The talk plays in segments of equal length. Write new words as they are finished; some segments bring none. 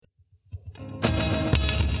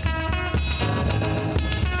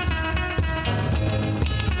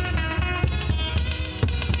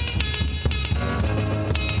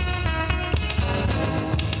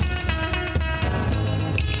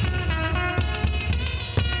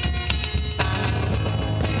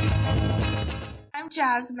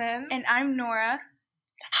Jasmine. And I'm Nora.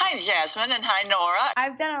 Hi, Jasmine, and hi, Nora.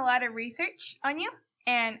 I've done a lot of research on you,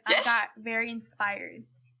 and I got very inspired.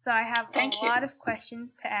 So I have lot of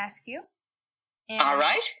questions to ask you. And all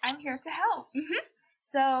right. I'm here to help.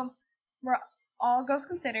 So we're all goals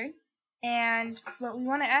considered. And what we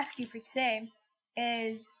want to ask you for today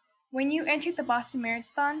is, when you entered the Boston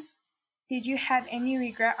Marathon, did you have any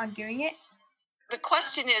regret on doing it? The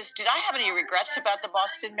question is, did I have any regrets about the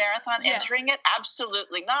Boston Marathon entering it?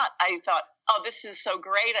 Absolutely not. I thought, oh, this is so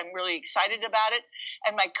great. I'm really excited about it.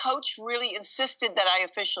 And my coach really insisted that I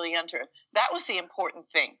officially enter. That was the important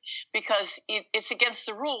thing, because it's against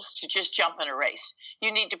the rules to just jump in a race.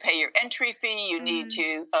 You need to pay your entry fee. You need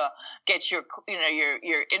to get your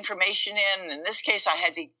information in. In this case, I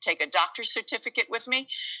had to take a doctor's certificate with me.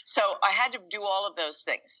 So I had to do all of those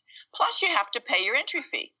things. Plus, you have to pay your entry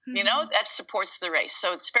fee. You know, that supports the race.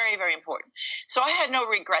 So it's very, very important. So I had no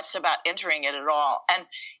regrets about entering it at all. And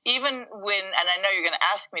even when, and I know you're going to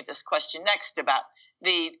ask me this question next about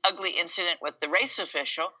the ugly incident with the race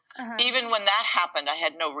official, even when that happened, I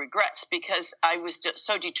had no regrets, because I was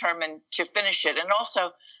so determined to finish it. And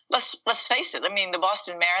also, let's face it, I mean, the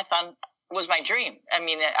Boston Marathon was my dream. I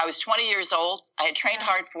mean, I was 20 years old. I had trained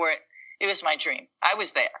hard for it. It was my dream. I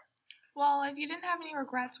was there. Well, if you didn't have any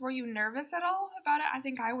regrets, were you nervous at all about it? I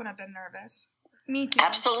think I would have been nervous. Me too.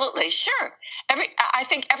 Absolutely, sure. I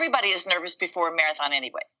think everybody is nervous before a marathon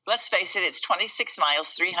anyway. Let's face it, it's 26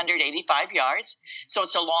 miles, 385 yards, so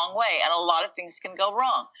it's a long way, and a lot of things can go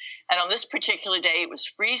wrong. And on this particular day, it was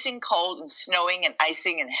freezing cold and snowing and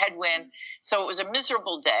icing and headwind, so it was a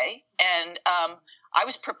miserable day. And I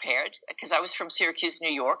was prepared, because I was from Syracuse,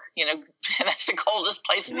 New York. You know, that's the coldest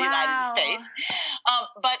place in the United States.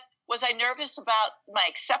 But was I nervous about my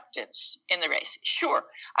acceptance in the race? Sure,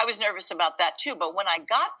 I was nervous about that too. But when I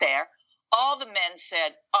got there, all the men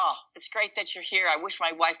said, oh, it's great that you're here. I wish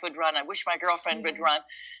my wife would run. I wish my girlfriend would run.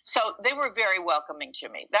 So they were very welcoming to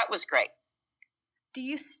me. That was great. Do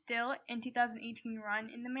you still, in 2018, run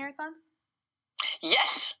in the marathons?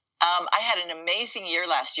 Yes. I had an amazing year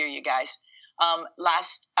last year, you guys.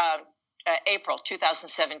 Last April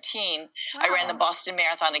 2017, I ran the Boston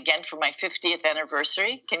Marathon again for my 50th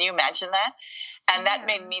anniversary. Can you imagine that? And that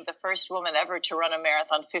made me the first woman ever to run a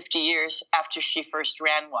marathon 50 years after she first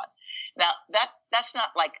ran one. Now, that's not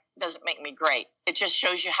like, doesn't make me great. It just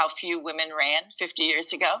shows you how few women ran 50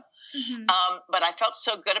 years ago. But I felt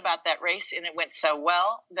so good about that race, and it went so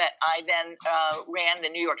well that I then ran the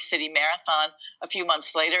New York City Marathon a few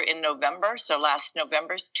months later in November. So last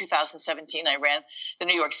November, 2017, I ran the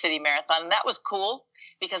New York City Marathon. And that was cool,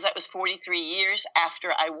 because that was 43 years after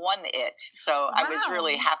I won it. So I was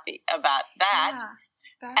really happy about that.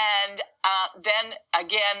 And then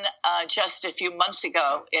again, just a few months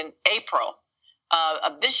ago in April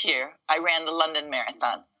of this year, I ran the London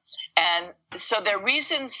Marathon. And so there are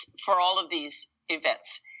reasons for all of these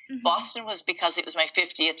events. Boston was because it was my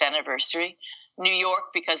 50th anniversary. New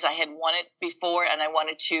York, because I had won it before and I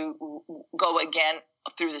wanted to go again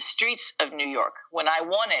through the streets of New York. When I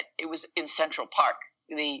won it, it was in Central Park.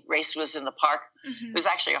 The race was in the park. It was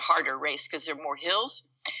actually a harder race because there are more hills.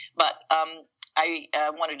 But I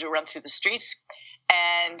wanted to run through the streets.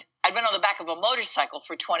 And I'd been on the back of a motorcycle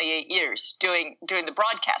for 28 years doing the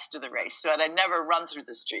broadcast of the race, so I'd never run through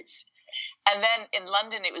the streets. And then in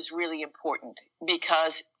London, it was really important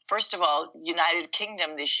because, first of all, United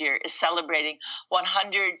Kingdom this year is celebrating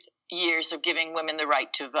 100 years of giving women the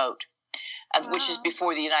right to vote, which is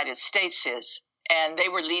before the United States is. And they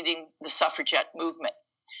were leading the suffragette movement.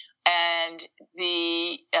 And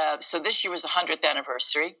so this year was the 100th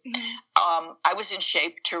anniversary. I was in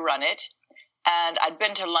shape to run it. And I'd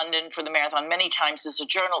been to London for the marathon many times as a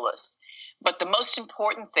journalist. But the most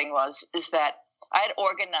important thing is that I had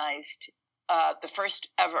organized the first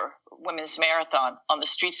ever women's marathon on the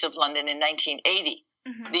streets of London in 1980,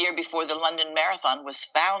 the year before the London Marathon was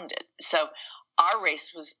founded. So our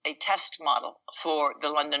race was a test model for the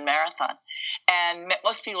London Marathon. And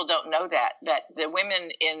most people don't know that the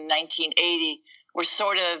women in 1980 were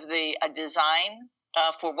sort of a design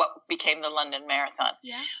for what became the London Marathon.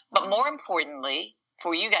 But more importantly,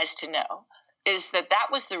 for you guys to know, is that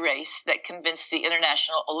was the race that convinced the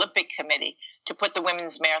International Olympic Committee to put the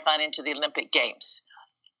women's marathon into the Olympic Games.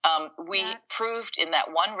 We proved in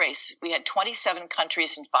that one race, we had 27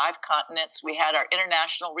 countries in 5 continents. We had our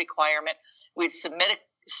international requirement. We'd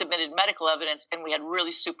submitted medical evidence, and we had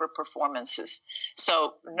really super performances.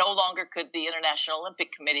 So no longer could the International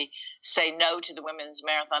Olympic Committee say no to the women's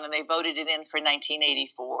marathon, and they voted it in for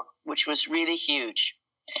 1984, which was really huge.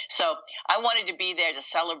 So I wanted to be there to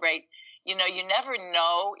celebrate. You know, you never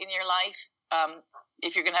know in your life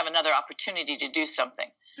if you're going to have another opportunity to do something.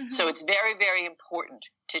 Mm-hmm. So it's very, very important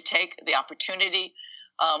to take the opportunity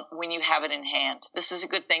when you have it in hand. This is a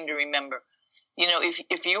good thing to remember. You know,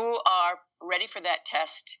 if you are ready for that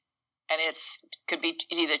test, and could be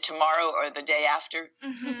either tomorrow or the day after,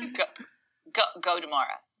 Mm-hmm. go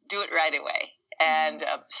tomorrow. Do it right away. And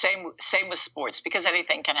same with sports, because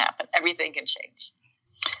anything can happen. Everything can change.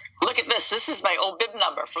 Look at this. This is my old bib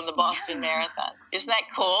number from the Boston Marathon. Isn't that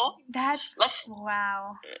cool?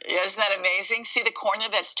 Wow. Isn't that amazing? See the corner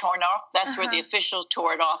that's torn off? That's where the official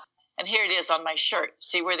tore it off. And here it is on my shirt.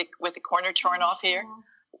 See where the corner torn off here?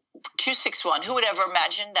 261. Who would ever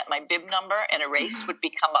imagine that my bib number in a race would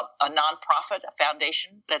become a nonprofit, a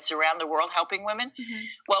foundation that's around the world helping women? Mm-hmm.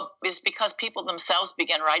 Well, it's because people themselves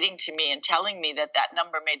began writing to me and telling me that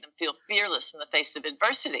number made them feel fearless in the face of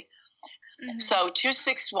adversity. Mm-hmm. So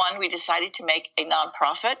 261, we decided to make a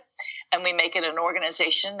nonprofit, and we make it an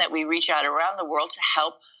organization that we reach out around the world to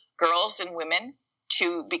help girls and women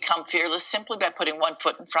to become fearless simply by putting one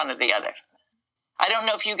foot in front of the other. I don't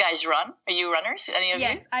know if you guys run. Are you runners? Any of you?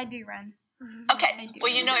 Yes, I do run. Okay. I do.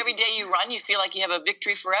 Well, you know, every day you run, you feel like you have a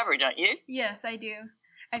victory forever, don't you? Yes, I do.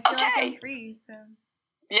 I feel like I'm free. So.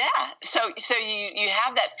 Yeah. So you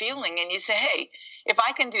have that feeling, and you say, hey, if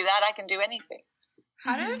I can do that, I can do anything.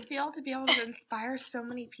 How did it feel to be able to inspire so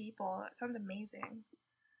many people? That sounds amazing.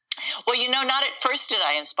 Well, you know, not at first did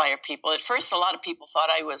I inspire people. At first, a lot of people thought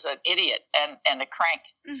I was an idiot and a crank.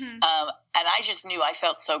 Mm-hmm. And I just knew I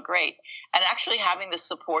felt so great. And actually having the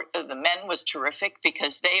support of the men was terrific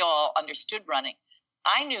because they all understood running.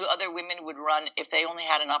 I knew other women would run if they only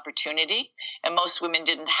had an opportunity, and most women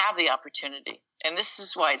didn't have the opportunity. And this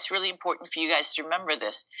is why it's really important for you guys to remember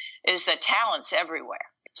this, is that talent's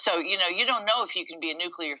everywhere. So, you know, you don't know if you can be a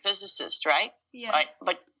nuclear physicist, right? Yes.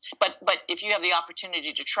 Right? But if you have the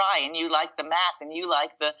opportunity to try, and you like the math, and you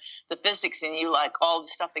like the physics, and you like all the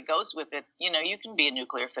stuff that goes with it, you know, you can be a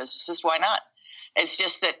nuclear physicist. Why not? It's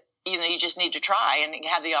just that, you know, you just need to try and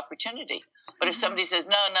have the opportunity. But if somebody says,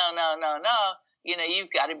 no, you know, you've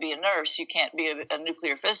got to be a nurse, you can't be a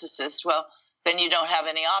nuclear physicist, well, then you don't have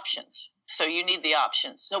any options. So you need the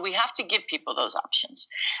options. So we have to give people those options.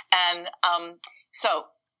 And so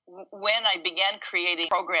when I began creating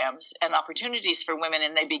programs and opportunities for women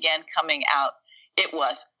and they began coming out, it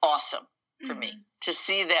was awesome for me to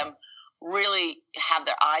see them really have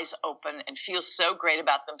their eyes open and feel so great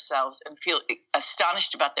about themselves and feel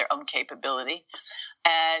astonished about their own capability.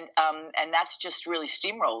 And that's just really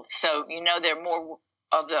steamrolled. So, you know, there are more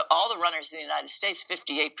of all the runners in the United States,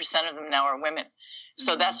 58% of them now are women.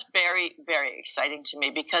 So that's very, very exciting to me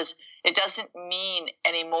because it doesn't mean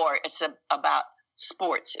anymore it's about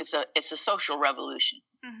sports. It's a social revolution.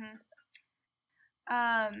 Mm-hmm.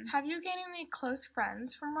 Have you gained any close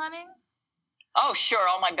friends from running? Oh, sure.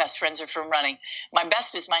 All my best friends are from running. My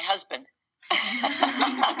best is my husband.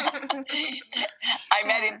 I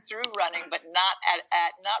met him through running, but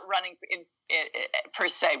not running per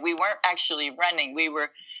se. We weren't actually running. We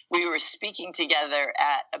were speaking together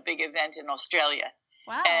at a big event in Australia.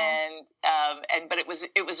 Wow. But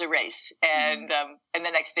it was a race, and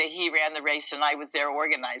the next day he ran the race, and I was there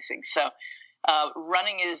organizing. So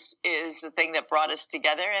running is the thing that brought us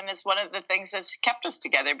together, and it's one of the things that's kept us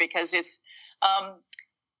together because it's.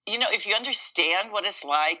 You know, if you understand what it's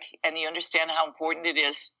like and you understand how important it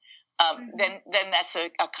is, then that's a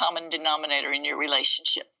common denominator in your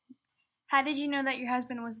relationship. How did you know that your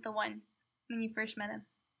husband was the one when you first met him?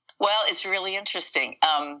 Well, it's really interesting.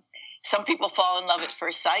 Some people fall in love at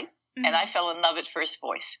first sight, and I fell in love at first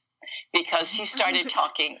voice because he started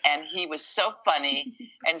talking, and he was so funny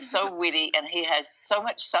and so witty, and he has so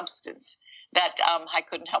much substance that I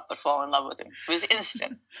couldn't help but fall in love with him. It was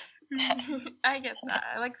instant. I get that.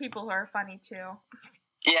 I like people who are funny too.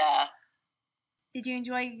 Yeah. Did you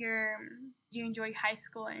enjoy high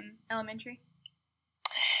school and elementary?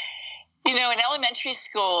 You know, in elementary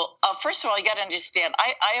school, first of all, you got to understand,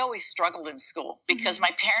 I always struggled in school because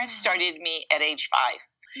my parents started me at age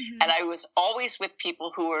 5. And I was always with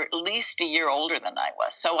people who were at least a year older than I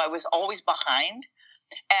was. So I was always behind.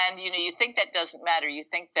 And, you know, you think that doesn't matter. You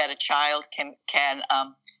think that a child can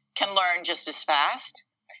learn just as fast.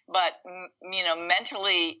 But, you know,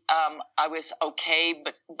 mentally, I was okay,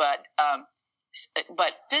 but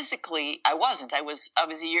physically, I wasn't. I was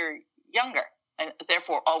a year younger, and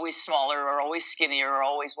therefore always smaller or always skinnier or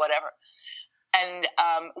always whatever. And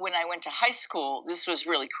when I went to high school, this was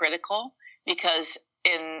really critical because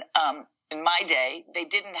in my day, they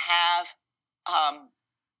didn't have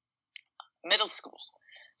middle schools.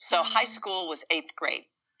 So high school was 8th grade.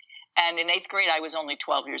 And in 8th grade, I was only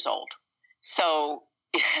 12 years old. So,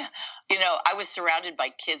 you know, I was surrounded by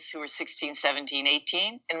kids who were 16, 17,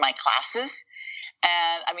 18 in my classes.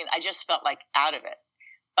 And I mean, I just felt like out of it.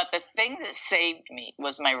 But the thing that saved me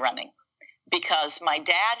was my running, because my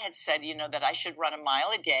dad had said, that I should run a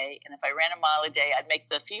mile a day. And if I ran a mile a day, I'd make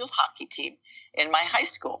the field hockey team in my high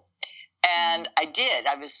school. And I did.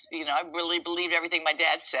 I was, I really believed everything my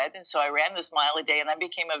dad said. And so I ran this mile a day, and I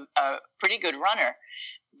became a pretty good runner.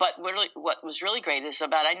 But what was really great is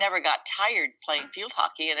I never got tired playing field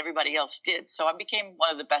hockey, and everybody else did. So I became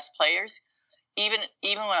one of the best players, even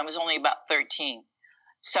when I was only about 13.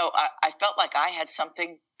 So I felt like I had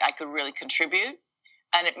something I could really contribute,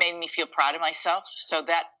 and it made me feel proud of myself. So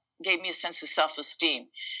that gave me a sense of self-esteem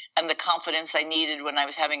and the confidence I needed when I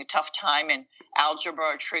was having a tough time in algebra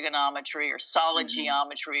or trigonometry or solid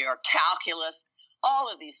geometry or calculus.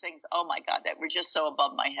 All of these things, oh my God, that were just so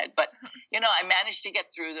above my head. But, I managed to get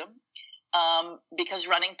through them because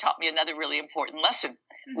running taught me another really important lesson,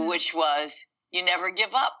 which was you never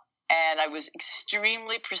give up. And I was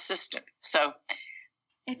extremely persistent. So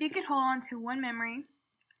if you could hold on to one memory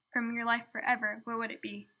from your life forever, what would it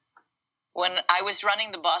be? When I was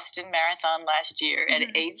running the Boston Marathon last year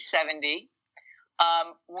at age 70,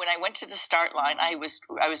 when I went to the start line, I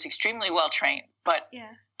was extremely well trained, but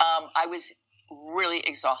I was really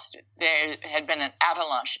exhausted. There had been an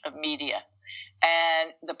avalanche of media,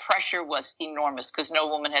 and the pressure was enormous because no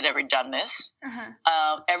woman had ever done this.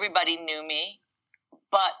 Everybody knew me,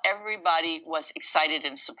 but everybody was excited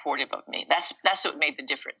and supportive of me. That's what made the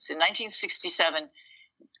difference. In 1967,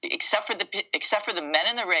 except for the men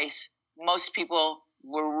in the race, most people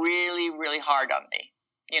were really, really hard on me.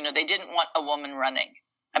 They didn't want a woman running.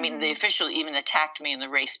 I mean, the official even attacked me in the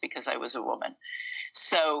race because I was a woman.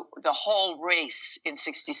 So the whole race in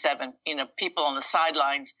 67, people on the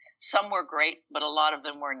sidelines, some were great, but a lot of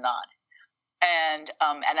them were not. And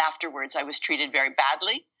afterwards, I was treated very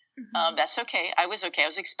badly. That's okay. I was okay. I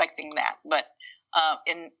was expecting that. But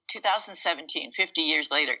in 2017, 50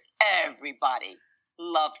 years later, everybody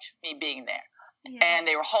loved me being there. And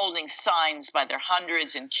they were holding signs by their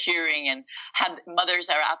hundreds and cheering, and had mothers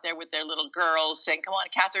that are out there with their little girls saying, "Come on,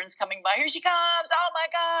 Catherine's coming by. Here she comes. Oh my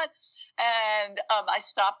God." And I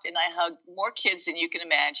stopped and I hugged more kids than you can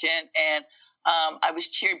imagine. And I was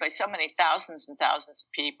cheered by so many thousands and thousands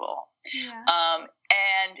of people.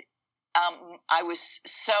 I was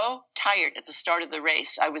so tired at the start of the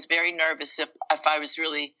race. I was very nervous if I was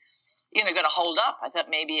really, going to hold up. I thought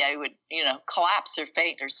maybe I would, collapse or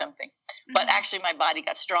faint or something. But actually my body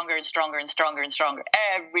got stronger and stronger and stronger and stronger.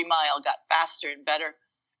 Every mile got faster and better.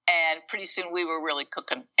 And pretty soon we were really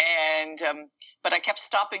cooking. And but I kept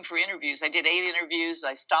stopping for interviews. I did 8 interviews.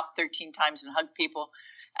 I stopped 13 times and hugged people.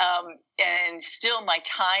 And still my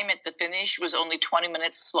time at the finish was only 20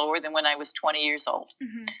 minutes slower than when I was 20 years old.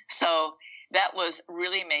 So that was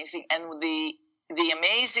really amazing. And the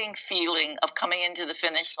amazing feeling of coming into the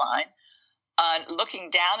finish line, looking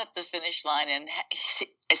down at the finish line and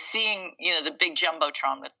seeing, the big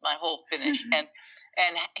jumbotron with my whole finish and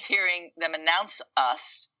hearing them announce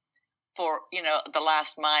us for, the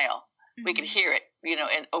last mile. We could hear it,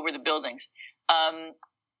 and over the buildings.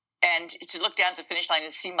 And to look down at the finish line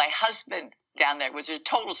and see my husband down there was a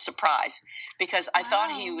total surprise, because I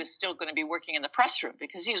thought he was still going to be working in the press room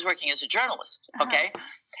because he was working as a journalist. Okay.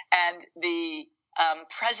 And the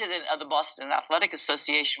president of the Boston Athletic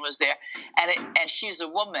Association was there, and she's a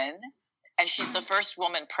woman, and she's the first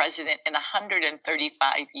woman president in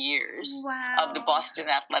 135 years of the Boston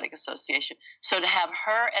Athletic Association. So to have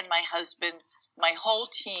her and my husband, my whole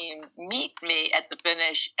team, meet me at the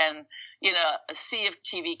finish, and a sea of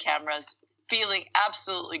TV cameras, feeling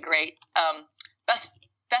absolutely great.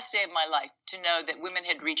 Best day of my life, to know that women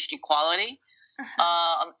had reached equality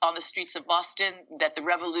on the streets of Boston, that the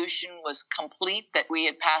revolution was complete, that we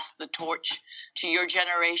had passed the torch to your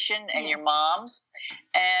generation and your moms.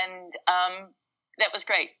 And that was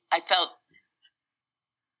great. I felt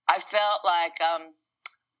like,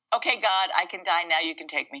 okay, God, I can die now. You can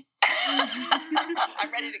take me.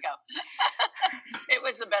 I'm ready to go. It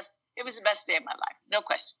was the best day of my life. No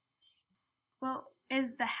question. Well,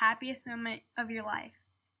 is the happiest moment of your life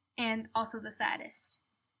and also the saddest?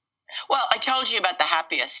 Well, I told you about the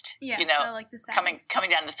happiest, so like the saddest. coming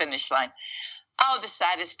down the finish line. Oh, the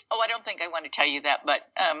saddest. Oh, I don't think I want to tell you that, but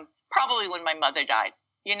probably when my mother died.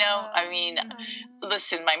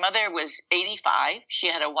 Listen, my mother was 85. She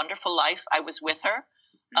had a wonderful life. I was with her.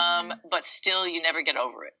 But still, you never get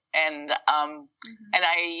over it. And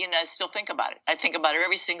I, still think about it. I think about her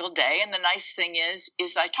every single day. And the nice thing is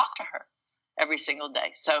I talk to her every single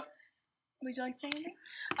day. So Would you like to say anything?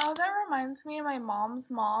 Oh, that reminds me of my mom's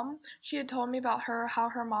mom. She had told me about how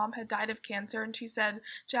her mom had died of cancer, and she said,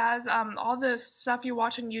 Jazz, all the stuff you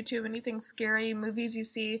watch on YouTube, anything scary, movies you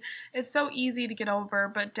see, it's so easy to get over,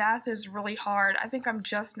 but death is really hard. I think I'm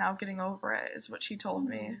just now getting over it, is what she told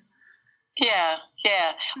me. Yeah.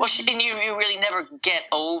 Well, and you really never get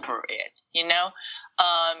over it,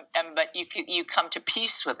 but you come to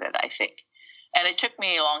peace with it, I think. And it took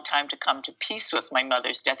me a long time to come to peace with my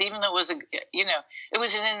mother's death, even though it was it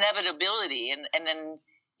was an inevitability. And then,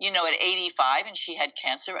 at 85 and she had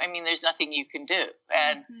cancer, I mean, there's nothing you can do.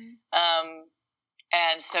 And,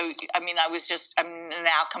 and so, I mean, I'm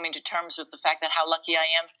now coming to terms with the fact that how lucky I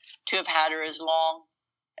am to have had her as long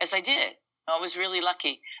as I did. I was really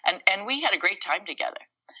lucky. And we had a great time together.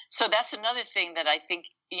 So that's another thing that I think,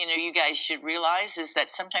 you guys should realize is that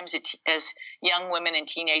sometimes as young women and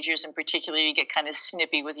teenagers in particular, you get kind of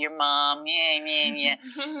snippy with your mom. Yeah.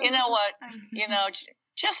 You know what?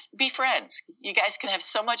 Just be friends. You guys can have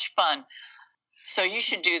so much fun. So you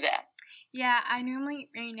should do that. Yeah, I normally,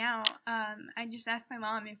 right now, I just ask my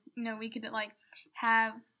mom if, we could,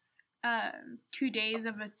 have 2 days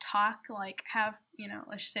of a talk, have,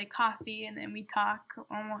 let's say coffee, and then we talk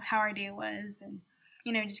on how our day was, and,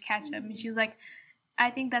 just catch up. And she's like, I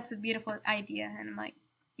think that's a beautiful idea. And I'm like,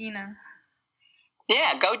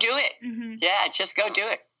 Yeah, go do it. Mm-hmm. Yeah, just go do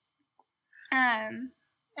it.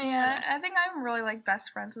 Yeah, I think I'm really best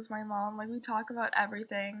friends with my mom. We talk about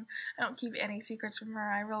everything. I don't keep any secrets from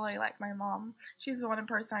her. I really like my mom. She's the one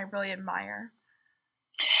person I really admire.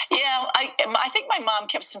 Yeah, I think my mom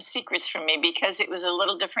kept some secrets from me because it was a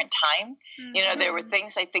little different time. Mm-hmm. There were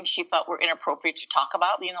things I think she thought were inappropriate to talk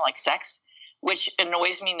about, like sex, which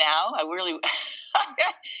annoys me now. I really,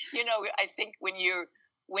 I think when you're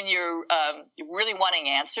really wanting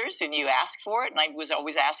answers and you ask for it, and I was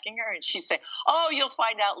always asking her, and she'd say, "Oh, you'll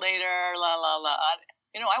find out later, la la la."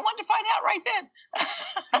 I wanted to find out right then.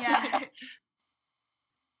 Yeah.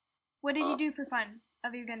 What did you do for fun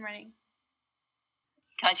other than running?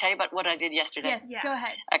 Can I tell you about what I did yesterday? Yes, go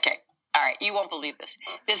ahead. Okay. All right. You won't believe this.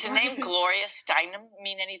 Does the name Gloria Steinem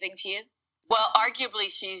mean anything to you? Well, arguably,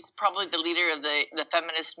 she's probably the leader of the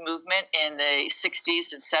feminist movement in the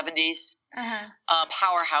 60s and 70s. Uh-huh.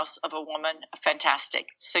 Powerhouse of a woman. Fantastic.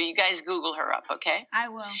 So you guys Google her up, okay? I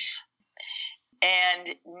will.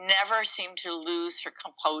 And never seemed to lose her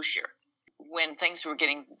composure when things were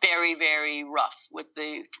getting very, very rough with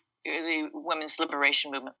the women's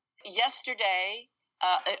liberation movement. Yesterday,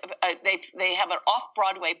 they have an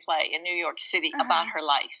off-Broadway play in New York City about her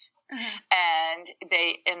life. And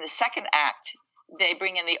in the second act, they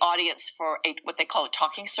bring in the audience for what they call a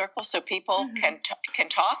talking circle, so people can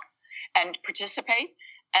talk and participate.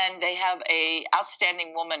 And they have a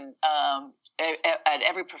outstanding woman at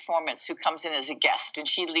every performance who comes in as a guest, and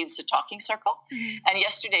she leads the talking circle. And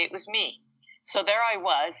yesterday it was me. So there I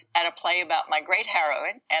was at a play about my great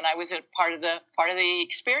heroine, and I was a part of the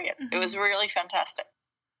experience. It was really fantastic.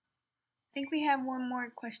 I think we have one more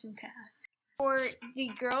question to ask. For the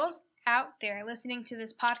girls out there listening to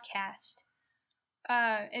this podcast,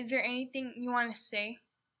 is there anything you want to say?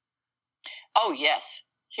 Oh, yes.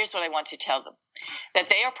 Here's what I want to tell them. That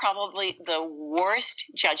they are probably the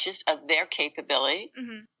worst judges of their capability,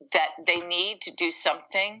 that they need to do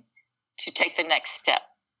something to take the next step.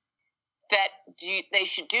 That they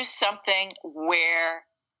should do something where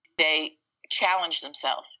they challenge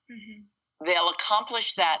themselves. They'll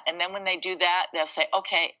accomplish that, and then when they do that, they'll say,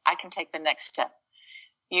 okay, I can take the next step.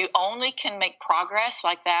 You only can make progress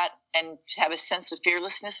like that and have a sense of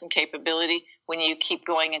fearlessness and capability when you keep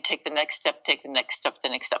going and take the next step, take the next step, the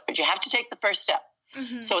next step. But you have to take the first step.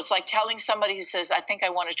 So it's like telling somebody who says, I think I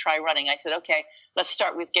want to try running. I said, okay, let's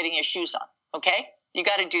start with getting your shoes on, okay? You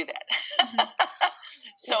got to do that.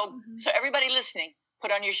 So everybody listening,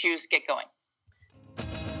 put on your shoes, get going.